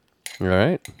All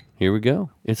right, here we go.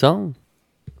 It's on.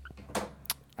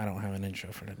 I don't have an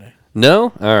intro for today.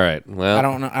 No? All right. Well, I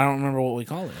don't know. I don't remember what we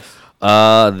call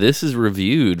this. This is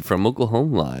reviewed from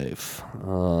Oklahoma Life.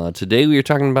 Today we are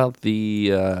talking about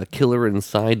the killer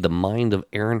inside the mind of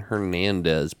Aaron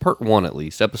Hernandez, part 1 at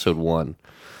least, episode 1.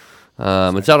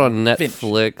 It's out on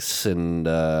Netflix, and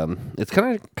it's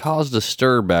kind of caused a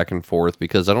stir back and forth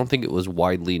because I don't think it was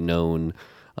widely known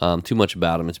too much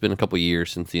about him. It's been a couple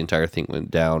years since the entire thing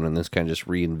went down, and this kind of just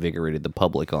reinvigorated the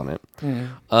public on it.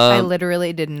 I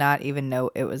literally did not even know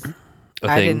it was.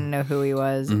 I thing. didn't know who he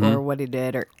was or what he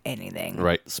did or anything.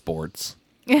 Right, sports.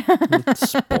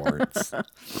 Sports.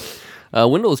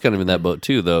 Wendell was kind of in that boat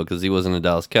too, though, because he wasn't a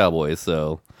Dallas Cowboy,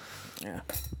 so...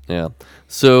 Yeah.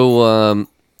 So,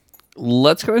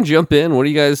 let's kind of jump in. What are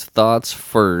you guys' thoughts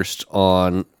first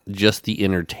on just the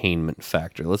entertainment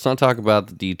factor? Let's not talk about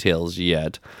the details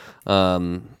yet.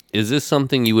 Is this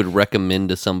something you would recommend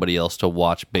to somebody else to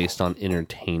watch based on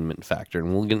entertainment factor?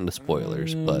 And we'll get into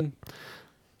spoilers, but...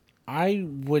 I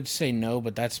would say no,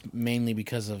 but that's mainly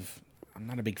because I'm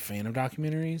not a big fan of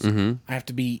documentaries. Mm-hmm. I have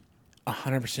to be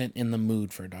 100% in the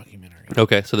mood for a documentary.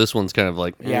 Okay, so this one's kind of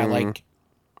like... Yeah, like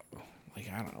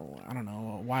I don't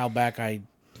know. A while back, I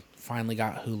finally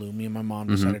got Hulu. Me and my mom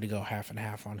decided to go half and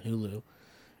half on Hulu,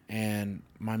 and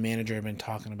my manager had been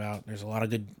talking about there's a lot of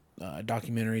good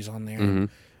documentaries on there. Mm-hmm.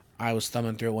 I was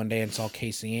thumbing through it one day and saw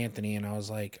Casey Anthony, and I was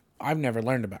like, I've never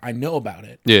learned about. I know about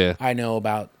it. Yeah, I know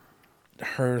about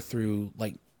her through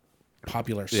like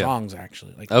popular songs,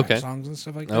 actually, like rap songs and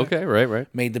stuff like that. Okay, right.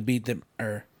 Made the beat that,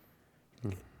 or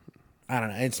I don't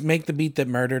know. It's "Make the Beat That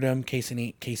Murdered Him."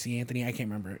 Casey Anthony. I can't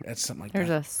remember. That's something like There's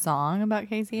that. a song about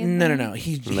Casey Anthony? No.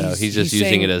 He's just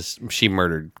using it as she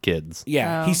murdered kids.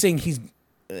 Yeah, Oh. he's saying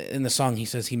in the song. He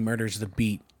says he murders the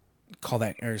beat. Call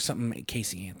that or something.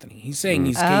 Casey Anthony. He's saying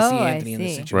he's Casey Anthony in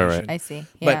the situation. Right. I see.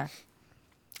 Yeah.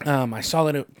 But I saw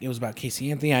that it was about Casey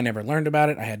Anthony. I never learned about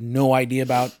it. I had no idea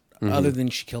about other than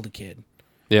she killed a kid.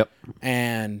 Yep.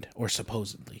 Or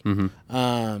supposedly.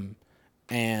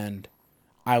 And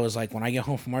I was like, when I get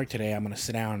home from work today, I'm going to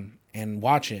sit down and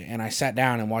watch it. And I sat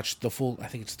down and watched the full, I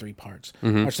think it's 3 parts.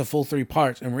 Watched the full 3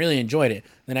 parts and really enjoyed it.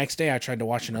 The next day I tried to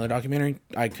watch another documentary.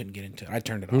 I couldn't get into it. I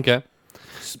turned it off. Okay.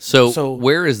 So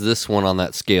where is this one on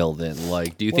that scale then?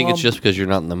 Like, do you think it's just because you're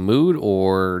not in the mood,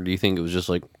 or do you think it was just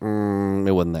like,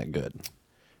 it wasn't that good?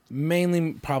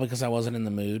 Mainly probably because I wasn't in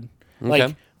the mood.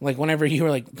 Okay. Like whenever you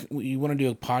were like, you want to do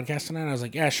a podcast tonight? I was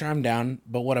like, yeah, sure, I'm down.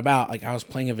 But what about, like, I was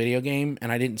playing a video game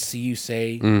and I didn't see you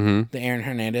say the Aaron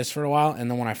Hernandez for a while. And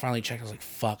then when I finally checked, I was like,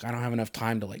 fuck, I don't have enough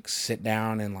time to like sit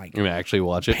down and like You actually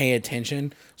watch it? pay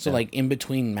attention. So like in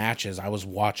between matches, I was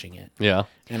watching it. Yeah.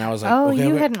 And I was like, oh, okay,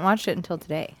 you wait. hadn't watched it until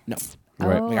today. No.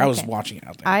 Right. Oh, Like, I was okay. watching it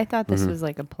out there. I thought this was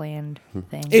like a planned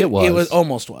thing. It was. was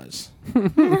almost was.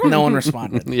 No one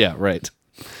responded. Yeah, right.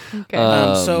 Okay.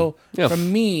 So yeah. for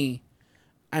me,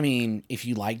 I mean, if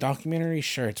you like documentaries,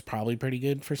 sure, it's probably pretty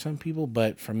good for some people.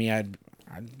 But for me, I'd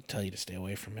tell you to stay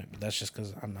away from it. But that's just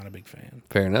because I'm not a big fan.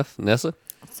 Fair enough. Nessa?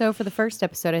 So for the first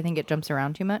episode, I think it jumps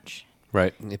around too much.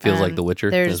 Right. It feels like The Witcher,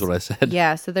 is what I said.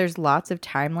 Yeah, so there's lots of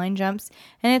timeline jumps,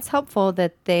 and it's helpful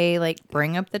that they like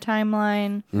bring up the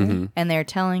timeline and they're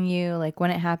telling you like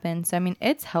when it happened. So I mean,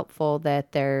 it's helpful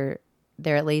that they're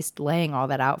at least laying all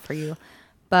that out for you.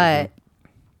 But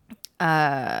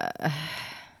I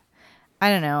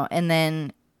don't know. And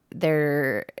then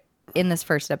they're in this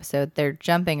first episode, they're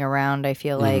jumping around, I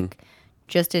feel like,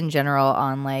 just in general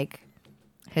on like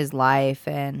his life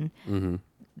and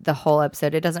the whole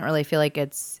episode. It doesn't really feel like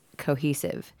it's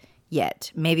cohesive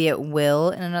yet. Maybe it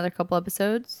will in another couple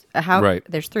episodes. Right.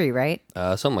 There's 3, right?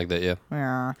 Something like that, yeah.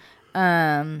 Yeah.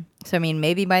 So I mean,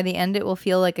 maybe by the end it will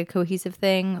feel like a cohesive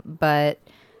thing, but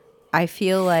I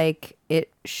feel like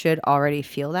it should already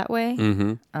feel that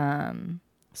way.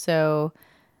 So,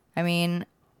 I mean,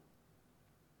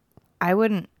 I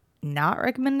wouldn't not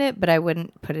recommend it, but I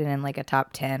wouldn't put it in like a top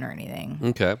 10 or anything.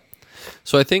 Okay.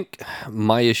 So I think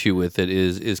my issue with it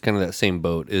is kind of that same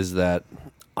boat, is that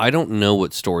I don't know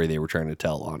what story they were trying to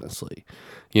tell, honestly.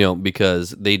 You know, because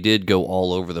they did go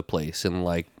all over the place, and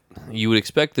like you would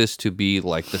expect this to be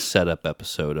like the setup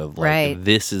episode of like, Right.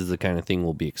 This is the kind of thing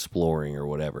we'll be exploring or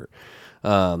whatever.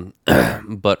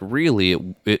 But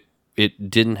really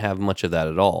it didn't have much of that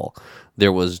at all.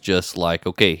 There was just like,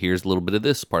 okay, here's a little bit of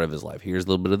this part of his life. Here's a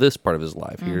little bit of this part of his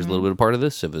life. Here's a little bit of part of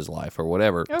this of his life, or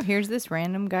whatever. Oh, here's this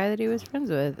random guy that he was friends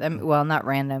with. Well, not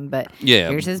random, but Yeah.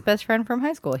 here's his best friend from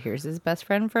high school. Here's his best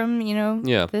friend from,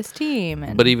 Yeah. this team.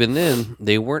 And But even then,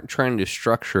 they weren't trying to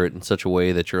structure it in such a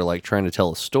way that you're like trying to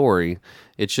tell a story.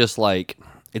 It's just like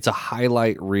it's a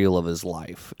highlight reel of his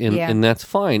life. And Yeah. and that's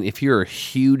fine if you're a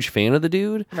huge fan of the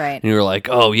dude. Right. And you're like,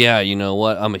 oh, yeah, you know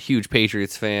what? I'm a huge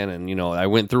Patriots fan, and, you know, I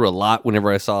went through a lot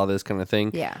whenever I saw this kind of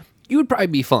thing. Yeah. You would probably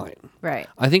be fine. Right.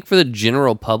 I think for the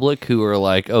general public who are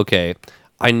like, okay,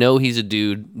 I know he's a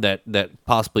dude that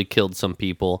possibly killed some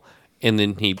people, and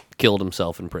then he killed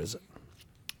himself in prison.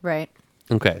 Right.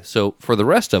 Okay, so for the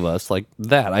rest of us, like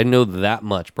that, I know that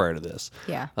much prior to this.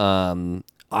 Yeah.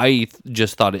 I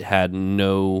just thought it had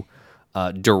no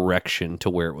direction to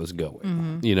where it was going.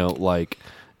 Mm-hmm. You know, like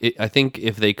I think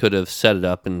if they could have set it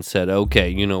up and said, okay,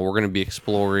 you know, we're going to be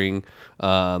exploring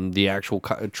the actual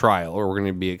trial, or we're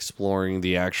going to be exploring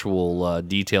the actual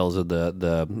details of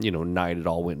the night it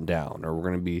all went down, or we're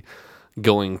going to be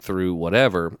going through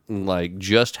whatever. Like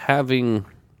just having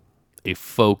a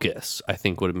focus, I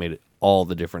think would have made it all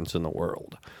the difference in the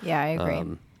world. Yeah, I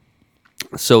agree.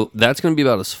 So that's going to be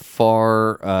about as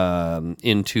far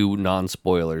into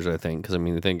non-spoilers, I think, because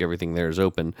I think everything there is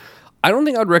open. I don't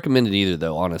think I'd recommend it either,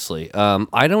 though, honestly.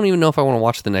 I don't even know if I want to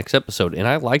watch the next episode, and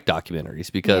I like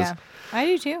documentaries because I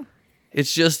do too.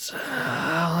 it's just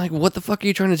like, what the fuck are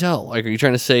you trying to tell? Like, are you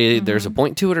trying to say there's a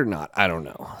point to it or not? I don't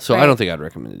know. So I don't think I'd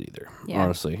recommend it either,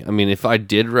 honestly. I mean, if I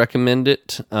did recommend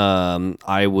it,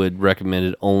 I would recommend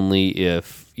it only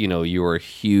if, you know, you were a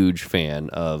huge fan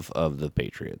of the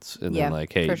Patriots. And then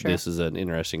like, hey, this is an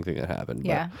interesting thing that happened.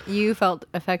 Yeah. But you felt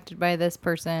affected by this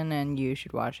person and you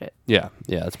should watch it. Yeah.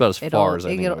 Yeah. It's about as far as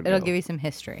I think it'll give you some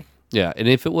history. Yeah. And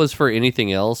if it was for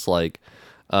anything else, like,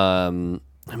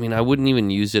 I wouldn't even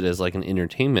use it as like an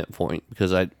entertainment point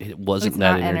because it wasn't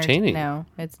that entertaining. No,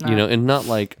 it's not. You know, and not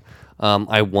like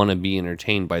I want to be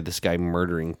entertained by this guy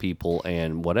murdering people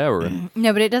and whatever.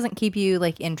 No, but it doesn't keep you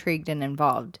like intrigued and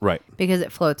involved. Right. Because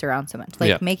it floats around so much.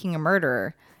 Like making a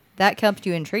murderer, that kept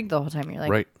you intrigued the whole time. You're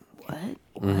like,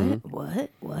 what?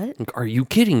 Like, are you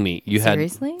kidding me?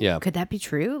 Seriously? Yeah. Could that be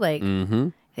true? Like,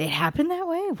 it happened that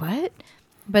way? What?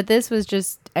 But this was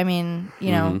just, you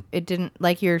know, it didn't,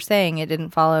 like you were saying, it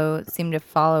didn't seem to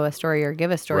follow a story or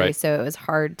give a story. Right. So it was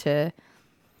hard to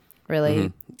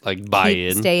really like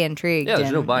stay intrigued. Yeah,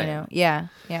 there's no buy-in. You know,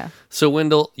 yeah. So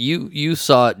Wendell, you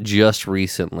saw it just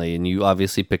recently, and you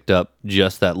obviously picked up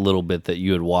just that little bit that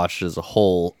you had watched as a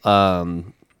whole.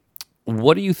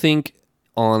 What do you think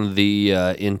on the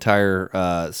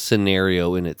entire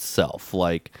scenario in itself?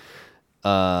 Like,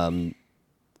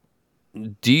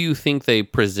 do you think they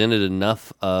presented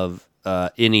enough of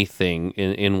anything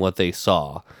in what they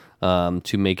saw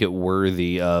to make it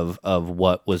worthy of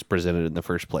what was presented in the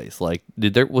first place? Like,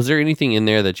 was there anything in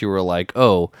there that you were like,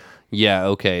 oh, yeah,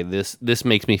 okay, this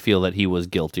makes me feel that he was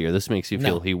guilty, or this makes you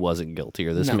feel he wasn't guilty,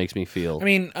 or this makes me feel...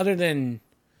 other than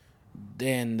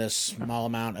the small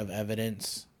amount of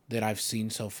evidence that I've seen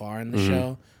so far in the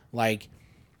show, like,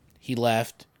 he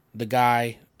left, the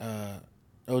guy...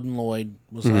 Odin Lloyd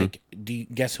was like,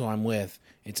 guess who I'm with?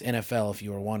 It's NFL, if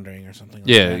you were wondering, or something like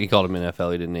that. Yeah, he called him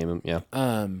NFL. He didn't name him. Yeah.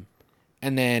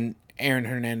 And then Aaron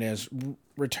Hernandez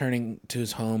returning to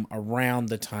his home around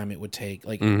the time it would take,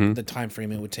 like the time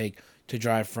frame it would take to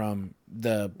drive from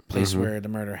the place where the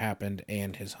murder happened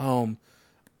and his home.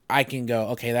 I can go,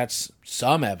 okay, that's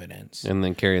some evidence. And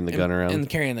then carrying the gun around.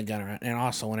 And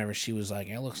also whenever she was like,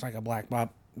 it looks like a black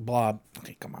blob.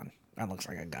 Okay, come on. That looks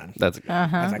like a gun. That's a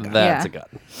gun. That's a gun. That's a gun.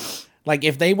 Like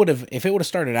if it would have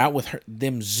started out with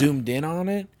them zoomed in on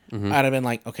it, I'd have been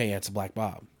like, okay, yeah, it's a black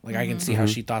bob. Like I can see how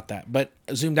she thought that. But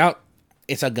zoomed out,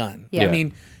 it's a gun. Yeah. I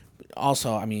mean,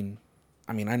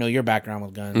 I know your background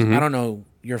with guns. I don't know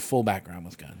your full background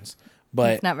with guns,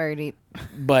 but it's not very deep.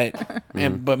 But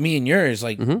but me and yours,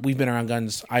 like we've been around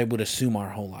guns. I would assume our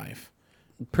whole life,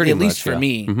 pretty at much, least for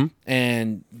me.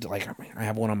 And like I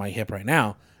have one on my hip right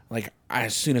now. Like,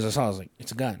 as soon as I saw it, I was like,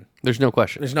 it's a gun. There's no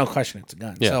question. There's no question it's a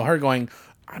gun. Yeah. So her going,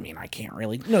 I can't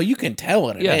really... No, you can tell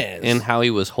what it is. And how he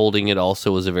was holding it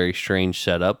also was a very strange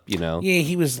setup, you know? Yeah,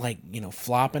 he was like,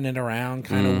 flopping it around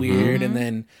kind of weird. And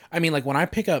then, like when I'm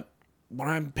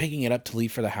picking it up to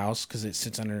leave for the house, because it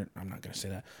sits under... I'm not going to say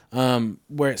that.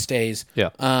 Where it stays.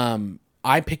 Yeah.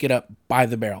 I pick it up by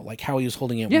the barrel, like how he was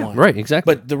holding it. Yeah, right,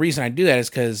 exactly. But the reason I do that is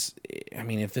because,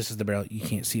 if this is the barrel, you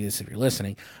can't see this if you're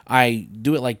listening. I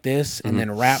do it like this and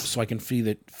then wrap so I can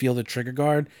feel the trigger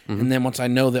guard. And then once I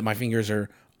know that my fingers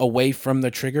are away from the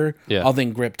trigger, I'll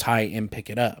then grip tight and pick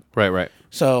it up. Right.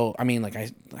 So,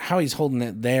 how he's holding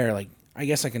it there, like, I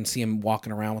guess I can see him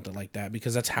walking around with it like that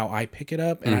because that's how I pick it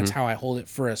up and that's how I hold it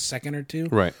for a second or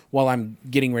two while I'm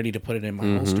getting ready to put it in my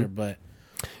holster. But...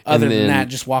 Other than that,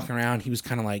 just walking around, he was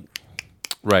kind of like...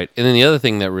 Right. And then the other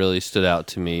thing that really stood out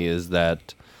to me is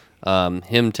that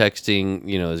him texting,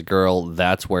 his girl,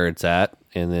 that's where it's at.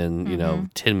 and then,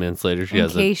 10 minutes later, she In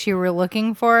has case you were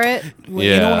looking for it. Well,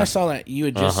 Yeah. You know, when I saw that, you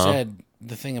had just said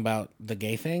the thing about the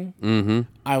gay thing. Mm-hmm.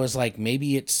 I was like,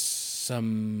 maybe it's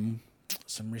some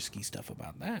risky stuff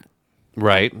about that.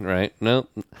 Right. No.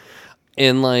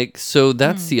 And so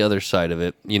that's the other side of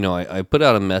it. I put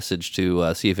out a message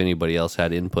to see if anybody else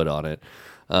had input on it.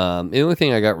 The only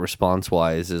thing I got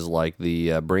response-wise is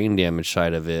the brain damage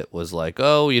side of it was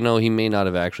he may not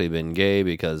have actually been gay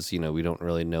because, we don't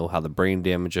really know how the brain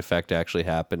damage effect actually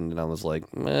happened. And I was like,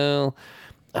 well,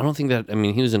 I don't think that,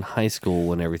 he was in high school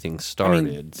when everything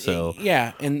started, so.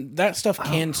 Yeah, and that stuff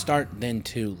can start then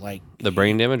too, The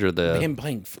brain damage or the. Him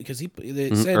playing, because it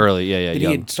said early, yeah, that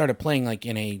young. he had started playing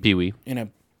in a Pee-wee.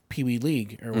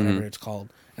 league or whatever it's called.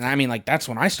 And that's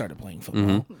when I started playing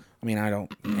football. I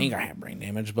think I have brain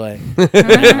damage, but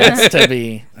that's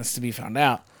to be found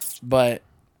out. But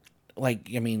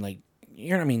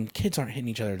kids aren't hitting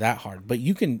each other that hard, but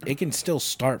it can still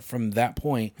start from that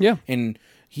point. Yeah. And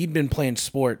he'd been playing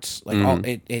sports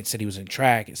it said he was in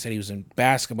track, it said he was in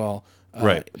basketball,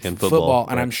 right, and football,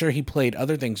 and right. I'm sure he played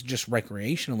other things just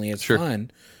recreationally as Sure.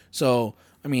 fun. So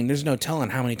there's no telling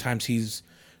how many times he's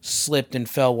slipped and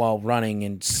fell while running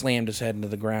and slammed his head into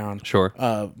the ground. Sure.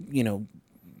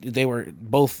 They were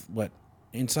both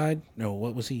inside? No,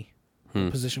 what was he? What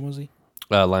position was he?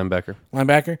 Linebacker.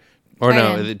 Linebacker? Or Tight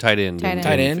no, end. tight end.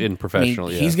 Tight end In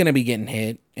professional, yeah. He's going to be getting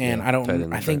hit, and Yeah, tight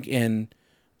end, I think right.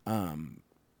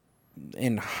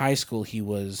 in high school he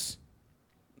was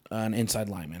an inside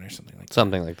lineman or something like that.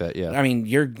 Something like that, yeah.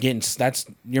 That's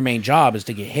your main job is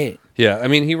to get hit. Yeah,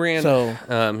 he ran. So-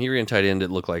 he ran tight end. It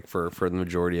looked like for the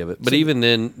majority of it, but even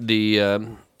then,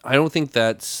 I don't think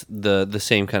that's the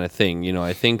same kind of thing.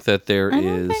 I think that there I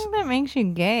is don't think that makes you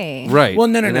gay. right. Well,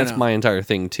 no, and that's no. my entire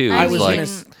thing too. I is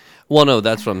was well, no,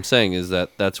 that's what I'm saying. Is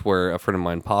that's where a friend of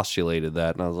mine postulated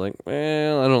that, and I was like,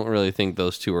 well, I don't really think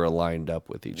those two are aligned up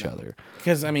with each other.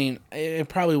 Because it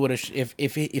probably would have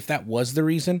if that was the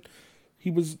reason he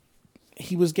was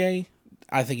gay.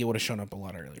 I think it would have shown up a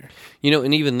lot earlier.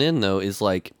 And even then though, is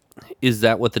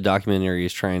that what the documentary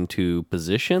is trying to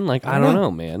position? I don't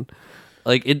know, man.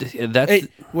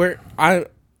 Where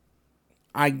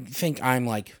I think I'm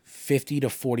 50 to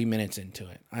 40 minutes into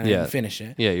it. I didn't finish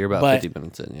it. Yeah, you're about 50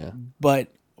 minutes in, yeah. But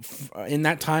in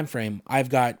that time frame, I've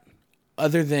got,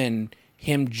 other than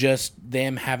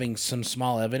them having some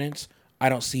small evidence, I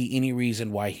don't see any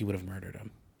reason why he would have murdered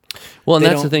him. Well, and They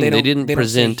that's the don't- thing. they They don't- didn't they don't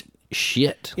present say-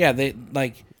 shit. Yeah, they You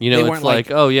know, they it's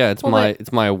weren't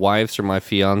it's my wife's or my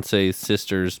fiance's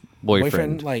sister's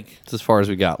boyfriend. It's as far as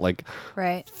we got.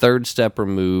 Right. Third step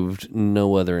removed,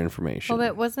 no other information. Well,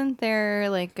 but wasn't there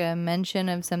a mention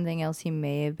of something else he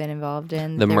may have been involved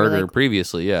in? The They were murder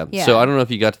previously, yeah. Yeah. So I don't know if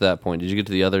you got to that point. Did you get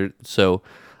to the other? So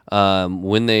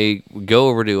when they go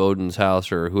over to Odin's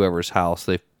house or whoever's house,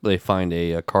 they find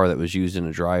a car that was used in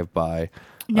a drive-by.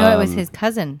 No, it was his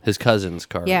cousin. His cousin's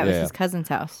car. Yeah, it was his cousin's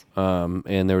house.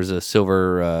 And there was a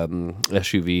silver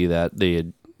SUV that they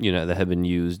had, that had been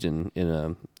used in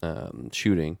a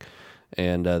shooting,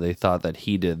 and they thought that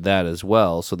he did that as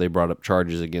well. So they brought up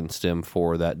charges against him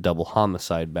for that double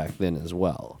homicide back then as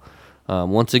well.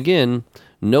 Once again,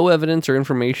 no evidence or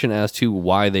information as to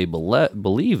why they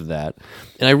believe that,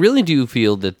 and I really do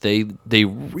feel that they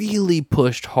really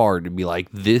pushed hard to be like,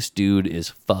 this dude is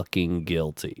fucking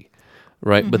guilty.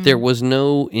 Right, but there was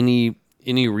no any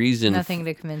reason. Nothing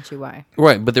to convince you why.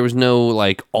 Right, but there was no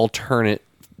alternate,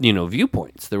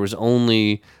 viewpoints. There was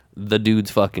only the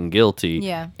dude's fucking guilty.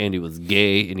 Yeah. And he was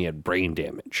gay and he had brain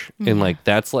damage. And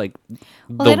that's Well,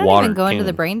 the they don't water even go into cannon.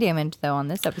 the brain damage though on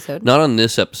this episode. Not on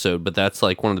this episode, but that's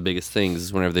one of the biggest things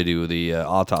is whenever they do the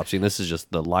autopsy, and this is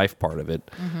just the life part of it.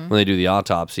 When they do the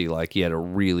autopsy, he had a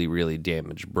really, really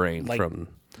damaged brain from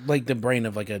the brain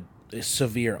of a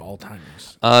severe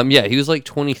Alzheimer's. Yeah, he was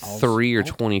 23 or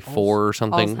 24 or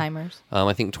something. Alzheimer's.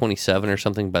 I think 27 or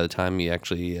something by the time he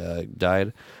actually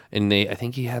died. And I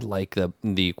think he had the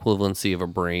equivalency of a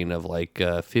brain of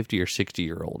 50 or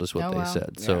 60-year-old is what Oh, they wow.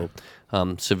 said. So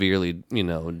severely,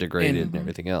 degraded and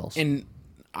everything else. And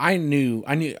I knew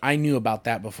about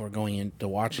that before going into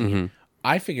watching it.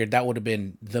 I figured that would have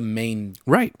been the main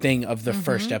Right. thing of the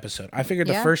first episode. I figured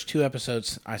the Yeah. first two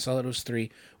episodes, I saw that it was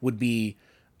 3, would be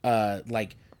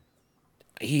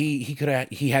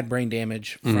he had brain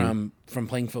damage from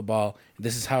playing football.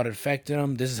 This is how it affected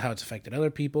him. This is how it's affected other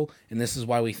people, and this is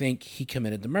why we think he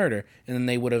committed the murder. And then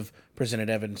they would have presented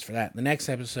evidence for that. The next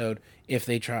episode, if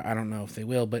they try, I don't know if they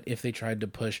will, but if they tried to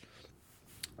push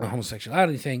a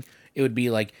homosexuality thing, it would be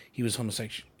he was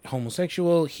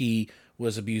homosexual. He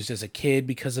was abused as a kid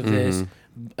because of this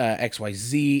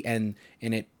XYZ, and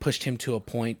it pushed him to a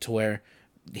point to where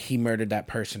he murdered that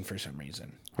person for some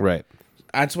reason. Right.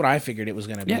 That's what I figured it was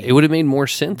going to be. Yeah, it would have made more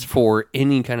sense for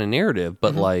any kind of narrative,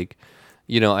 but like,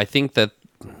 I think that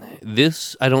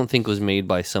this, I don't think was made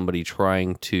by somebody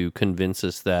trying to convince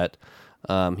us that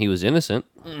he was innocent.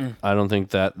 I don't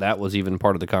think that was even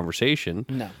part of the conversation.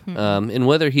 No. And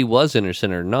whether he was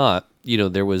innocent or not,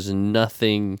 there was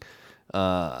nothing,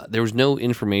 there was no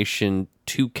information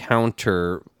to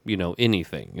counter,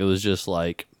 anything. It was just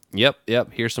like,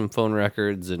 Yep. Here's some phone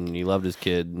records, and he loved his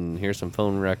kid, and here's some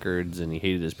phone records, and he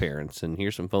hated his parents, and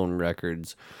here's some phone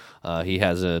records. He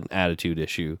has an attitude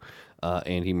issue,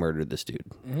 and he murdered this dude.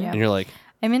 Yep. And you're like,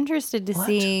 I'm interested to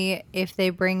see if they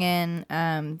bring in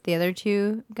the other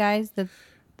two guys that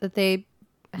they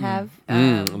have,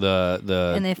 and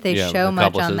if they show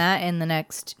much on that in the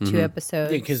next two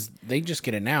episodes. Yeah, because they just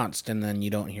get announced, and then you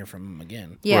don't hear from them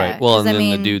again. Yeah, right. Well, and then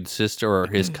the dude's sister or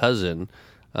his cousin.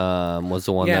 Was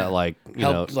the one that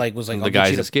helped, was like the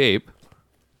guys escape.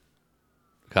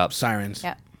 Cops, sirens.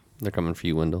 Yeah, they're coming for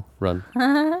you, Wendell. Run.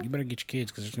 You better get your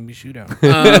kids because there's gonna be a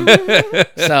shootout.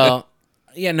 So,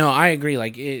 yeah, no, I agree.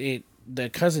 Like the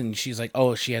cousin, she's like,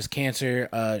 oh, she has cancer.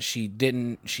 She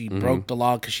broke the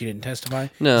law because she didn't testify.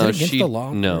 No, Is it against the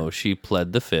law? No, she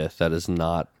pled the fifth. That is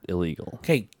not illegal.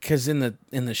 Okay, because in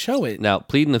the show now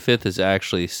pleading the fifth is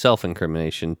actually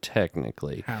self-incrimination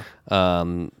technically. How?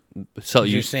 So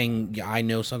you're saying I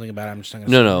know something about it. I'm just not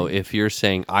gonna no. If you're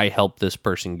saying I helped this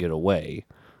person get away,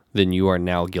 then you are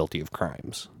now guilty of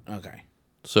crimes. Okay.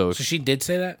 So she did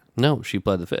say that? No, she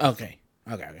pled the fifth. Okay.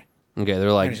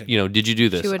 They're like, did you do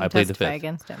this? She wouldn't I played the testify fifth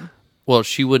against him. Well,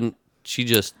 she wouldn't. She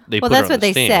just well, put that's her on what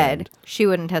the they stand. said. She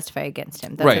wouldn't testify against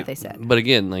him. That's right. what they said. But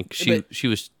again, like she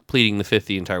was pleading the fifth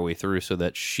the entire way through so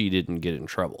that she didn't get in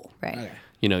trouble. Right. Okay.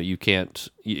 You can't.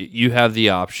 You have the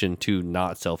option to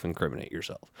not self-incriminate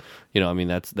yourself.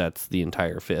 That's the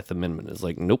entire Fifth Amendment. Is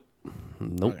like, nope.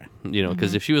 Okay.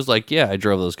 Because if she was like, yeah, I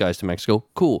drove those guys to Mexico,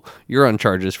 cool, you're on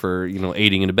charges for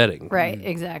aiding and abetting. Right.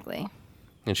 Exactly.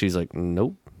 And she's like,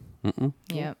 nope.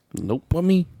 Yep. Nope. What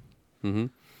me? If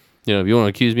you want to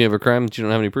accuse me of a crime that you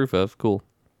don't have any proof of, cool.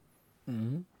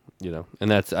 And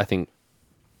I think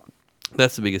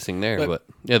that's the biggest thing there. But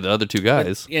yeah, the other two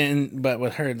guys. But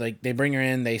with her, like they bring her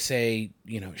in, they say,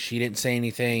 she didn't say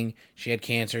anything. She had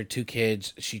cancer, 2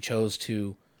 kids. She chose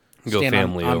to stand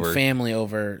on family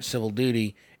over civil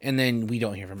duty, and then we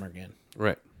don't hear from her again.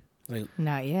 Right. Like,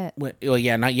 not yet. Well,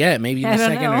 yeah, not yet. Maybe in the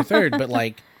second or third, but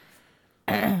like.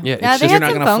 Yeah, no, they had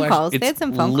some phone calls. It's they had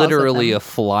some phone literally a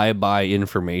flyby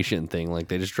information thing. Like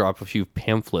they just drop a few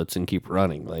pamphlets and keep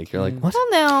running. Like you're like, what? Well,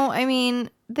 no, I mean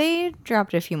they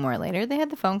dropped a few more later. They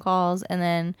had the phone calls, and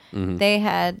then they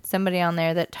had somebody on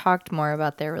there that talked more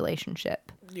about their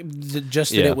relationship.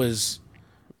 Just that it was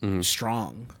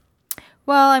strong.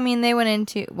 Well, I mean, they went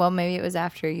into maybe it was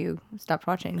after you stopped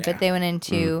watching, but they went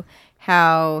into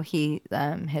how he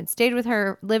had stayed with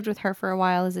her, lived with her for a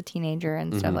while as a teenager,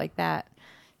 and stuff like that.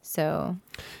 So,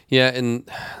 yeah, and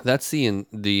that's the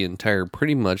entire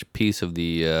pretty much piece of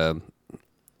the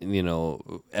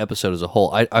episode as a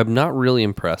whole. I'm not really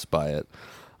impressed by it,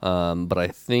 but I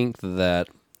think that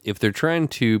if they're trying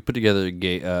to put together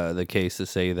the case to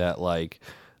say that like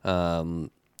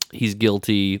he's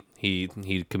guilty, he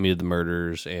committed the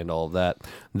murders and all of that,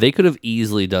 they could have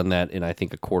easily done that in I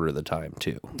think a quarter of the time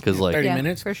too, because like 30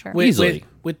 minutes for sure. Easily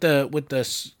with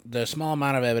the small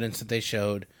amount of evidence that they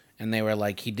showed. And they were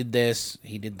like, he did this,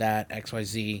 he did that,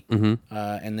 XYZ,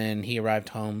 and then he arrived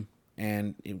home,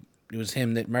 and it was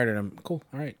him that murdered him. Cool,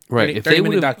 all right. Right. If they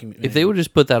would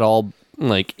just put that all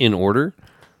like in order,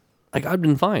 like I'd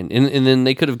been fine. And then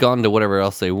they could have gone to whatever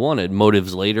else they wanted,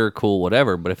 motives later, cool,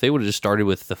 whatever. But if they would have just started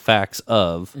with the facts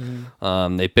of,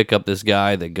 they pick up this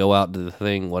guy, they go out to the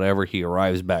thing, whatever. He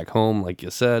arrives back home, like you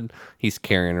said, he's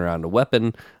carrying around a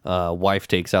weapon. Wife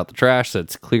takes out the trash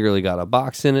that's clearly got a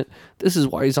box in it. This is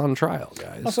why he's on trial,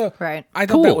 guys. Also, right. I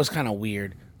thought that was kind of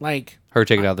weird. Like her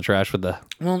taking out the trash with the.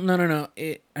 Well, no.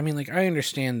 I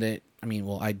understand that.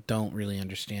 I don't really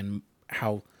understand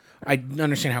how. I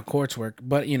understand how courts work,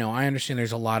 but I understand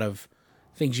there's a lot of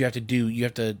things you have to do. You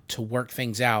have to work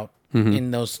things out in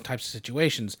those types of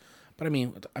situations. But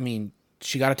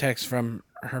she got a text from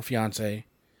her fiance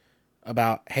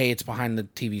about, hey, it's behind the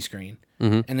TV screen,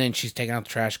 and then she's taking out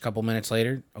the trash a couple minutes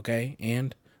later. Okay,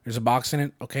 and there's a box in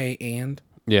it. Okay, and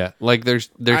yeah, like there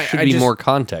should be more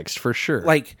context for sure.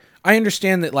 Like I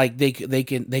understand that, like they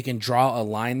can draw a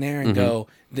line there and go,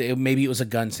 maybe it was a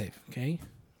gun safe. Okay.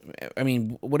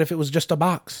 What if it was just a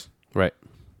box? Right.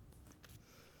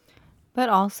 But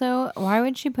also, why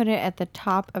would she put it at the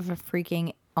top of a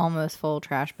freaking almost full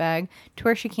trash bag to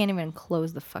where she can't even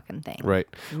close the fucking thing. Right.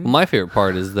 Well, my favorite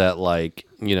part is that, like,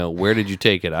 where did you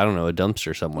take it? I don't know, a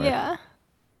dumpster somewhere. Yeah.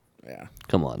 Yeah.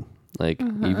 Come on. Like,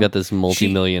 you've got this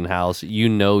multi-million house.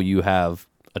 You have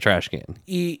a trash can.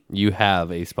 You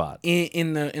have a spot.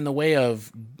 In the way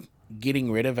of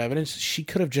getting rid of evidence, she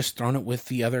could have just thrown it with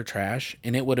the other trash,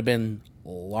 and it would have been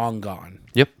long gone.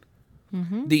 Yep.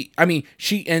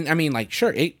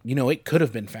 Sure, it could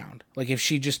have been found. Like, if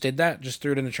she just did that, just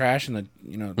threw it in the trash, and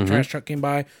the trash truck came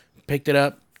by, picked it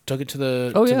up, took it to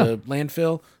the the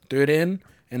landfill, threw it in,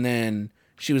 and then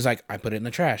she was like, I put it in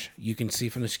the trash. You can see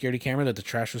from the security camera that the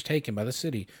trash was taken by the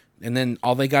city. And then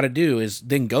all they got to do is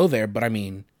then go there. But I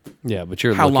mean, yeah, but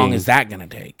how long is that going to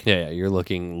take? Yeah, you're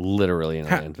looking literally in a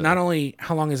landfill. Not only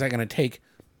how long is that going to take,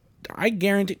 I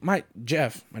guarantee my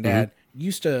dad,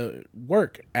 used to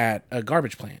work at a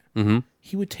garbage plant. Mm-hmm.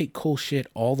 He would take cool shit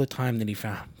all the time that he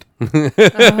found.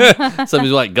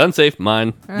 Somebody's like, gun safe,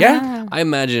 mine. Yeah. I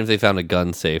imagine if they found a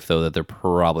gun safe, though, that they're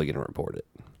probably going to report it.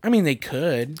 I mean, they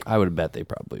could. I would bet they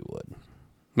probably would.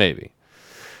 Maybe.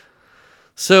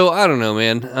 So, I don't know,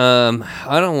 man.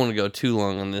 I don't want to go too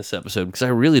long on this episode because I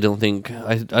really don't think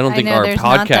I don't think our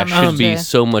podcast should be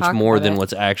so much more than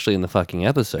what's actually in the fucking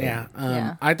episode.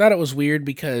 Yeah. I thought it was weird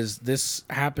because this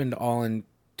happened all in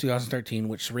 2013,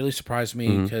 which really surprised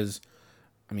me because,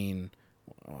 I mean,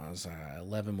 I was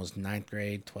 11 was 9th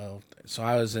grade, 12. So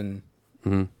I was in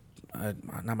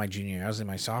not my junior year. I was in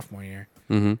my sophomore year,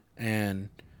 and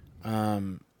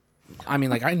I mean,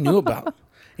 like, I knew about.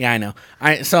 Yeah, I know.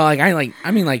 I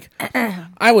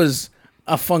was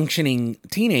a functioning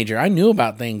teenager. I knew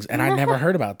about things, and I never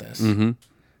heard about this. Mm-hmm.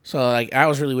 So, like, that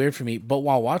was really weird for me. But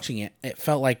while watching it, it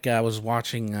felt like I was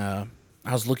watching. I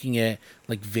was looking at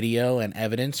like video and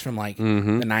evidence from like the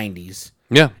 90s.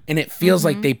 Yeah, and it feels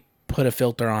like they put a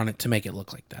filter on it to make it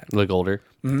look like that. Look older.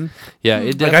 Mm-hmm. Yeah,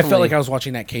 it definitely. Like, I felt like I was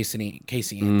watching that Casey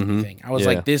Anthony thing. I was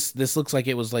like, this looks like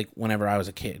it was like whenever I was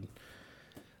a kid.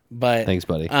 But thanks,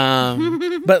 buddy.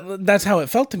 But that's how it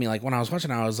felt to me. Like, when I was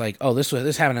watching, I was like, "Oh, this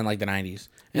happened in like the '90s."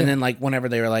 And then, like, whenever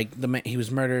they were like, he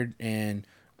was murdered, and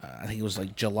I think it was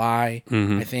like July,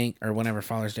 I think, or whenever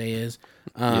Father's Day is.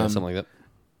 Something like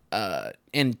that.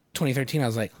 In 2013, I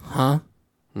was like, "Huh?"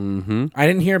 Mm-hmm. I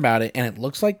didn't hear about it, and it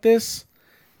looks like this.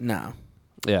 No.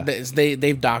 Yeah.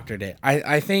 They've doctored it.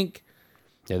 I think.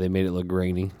 Yeah, they made it look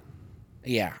grainy.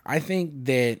 Yeah, I think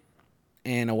that.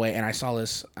 In a way, and I saw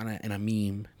this in a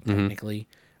meme, technically.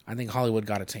 I think Hollywood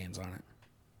got its hands on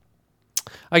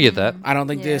it. I get that. I don't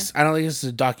think this is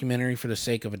a documentary for the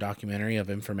sake of a documentary of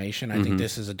information. I think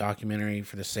this is a documentary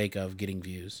for the sake of getting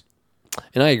views.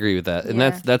 And I agree with that. And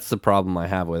that's the problem I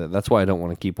have with it. That's why I don't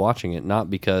want to keep watching it. Not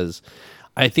because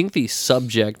I think the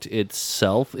subject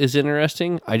itself is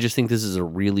interesting. I just think this is a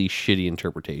really shitty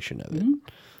interpretation of it.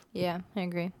 Yeah, I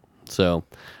agree. So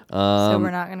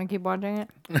we're not gonna keep watching it.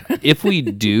 If we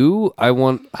do, I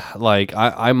want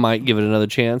I might give it another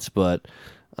chance, but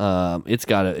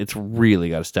it's really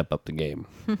got to step up the game.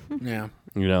 Yeah,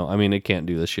 I mean, it can't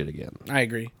do this shit again. I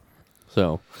agree.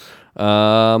 So,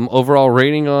 overall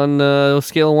rating on a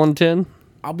scale of 1 to 10.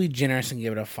 I'll be generous and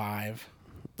give it a 5.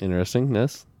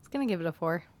 Interestingness. It's gonna give it a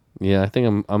 4. Yeah, I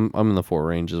think I'm in the 4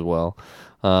 range as well.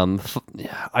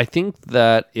 I think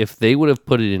that if they would have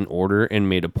put it in order and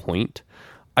made a point,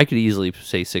 I could easily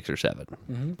say 6 or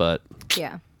 7. But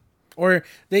yeah, or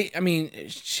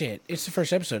shit. It's the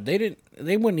first episode.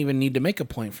 They wouldn't even need to make a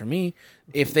point for me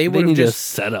if they would have just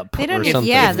set up. They don't. Or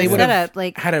something. Yeah, if they the setup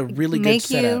like had a really good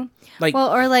setup.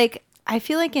 I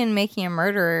feel like in Making a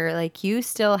Murderer, like, you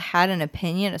still had an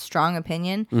opinion, a strong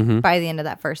opinion, by the end of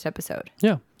that first episode.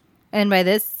 Yeah. And by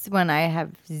this one, I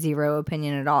have zero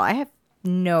opinion at all. I have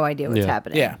no idea what's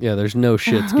happening. Yeah. Yeah, there's no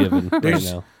shits given right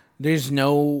now. There's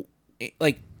no,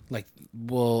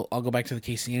 I'll go back to the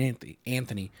Casey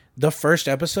Anthony. The first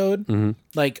episode,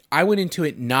 I went into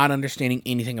it not understanding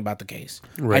anything about the case.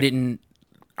 Right.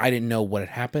 I didn't know what had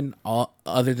happened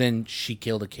other than she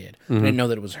killed a kid. I didn't know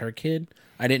that it was her kid.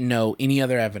 I didn't know any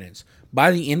other evidence.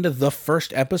 By the end of the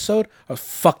first episode, I was,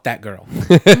 fuck that girl.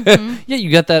 Yeah, you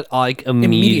got that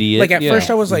immediate. Like, at first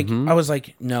I was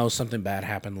like, no, something bad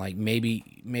happened. Like, maybe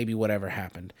whatever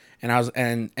happened. And I was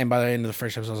and by the end of the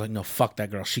first episode, I was like, no, fuck that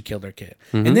girl. She killed her kid.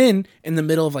 And then in the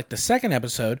middle of like the second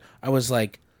episode, I was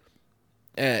like,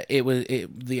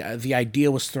 the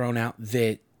idea was thrown out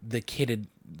that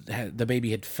the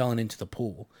baby had fallen into the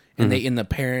pool, and the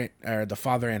parent or the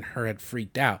father and her had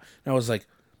freaked out. And I was like,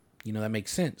 that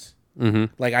makes sense.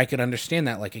 Like, I could understand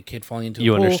that, like, a kid falling into the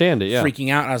pool, understand it, yeah, freaking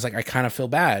out. I was like, I kind of feel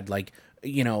bad. Like,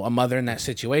 a mother in that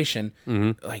situation,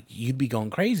 like you'd be going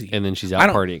crazy. And then she's out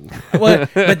partying. Well,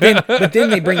 but then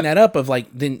they bring that up of like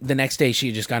then the next day she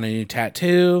had just got a new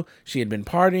tattoo. She had been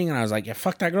partying, and I was like, yeah,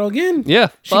 fuck that girl again. Yeah,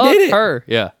 she did it. Her.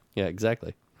 Yeah,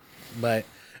 exactly. But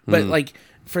like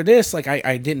for this, like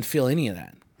I didn't feel any of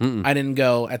that. I didn't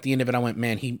go at the end of it. I went,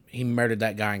 man, he murdered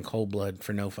that guy in cold blood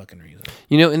for no fucking reason.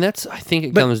 And that's, I think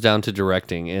it comes down to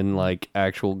directing and like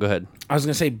actual. Go ahead. I was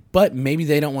gonna say, but maybe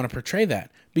they don't want to portray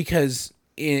that because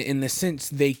in the sense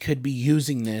they could be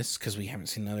using this because we haven't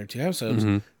seen the other 2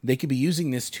 episodes. They could be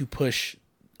using this to push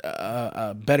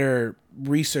better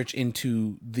research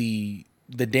into the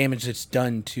damage that's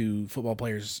done to football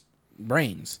players'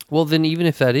 brains. Well, then even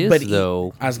if that is,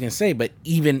 though... I was going to say, but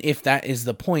even if that is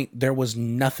the point, there was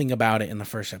nothing about it in the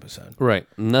first episode. Right.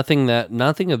 Nothing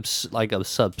of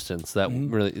substance that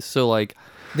really... So, like...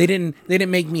 They didn't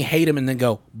make me hate him and then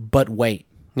go, but wait.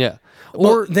 Yeah.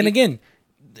 Or then again...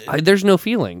 there's no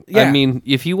feeling. Yeah. I mean,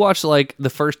 if you watch like the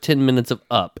first 10 minutes of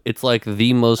Up, it's like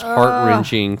the most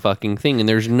heart-wrenching fucking thing, and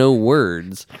there's no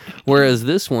words. Whereas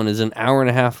this one is an hour and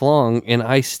a half long, and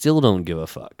I still don't give a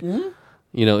fuck.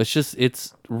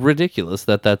 It's ridiculous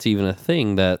that that's even a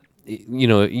thing. That you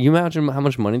imagine how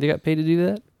much money they got paid to do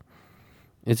that.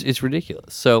 It's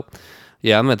ridiculous. So,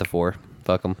 yeah, I'm at the 4.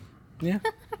 Fuck them. Yeah.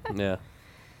 Yeah.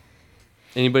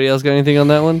 Anybody else got anything on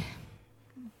that one?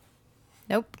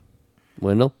 Nope.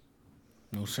 Wendell?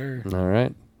 No, sir. All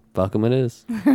right. Fuck them it is.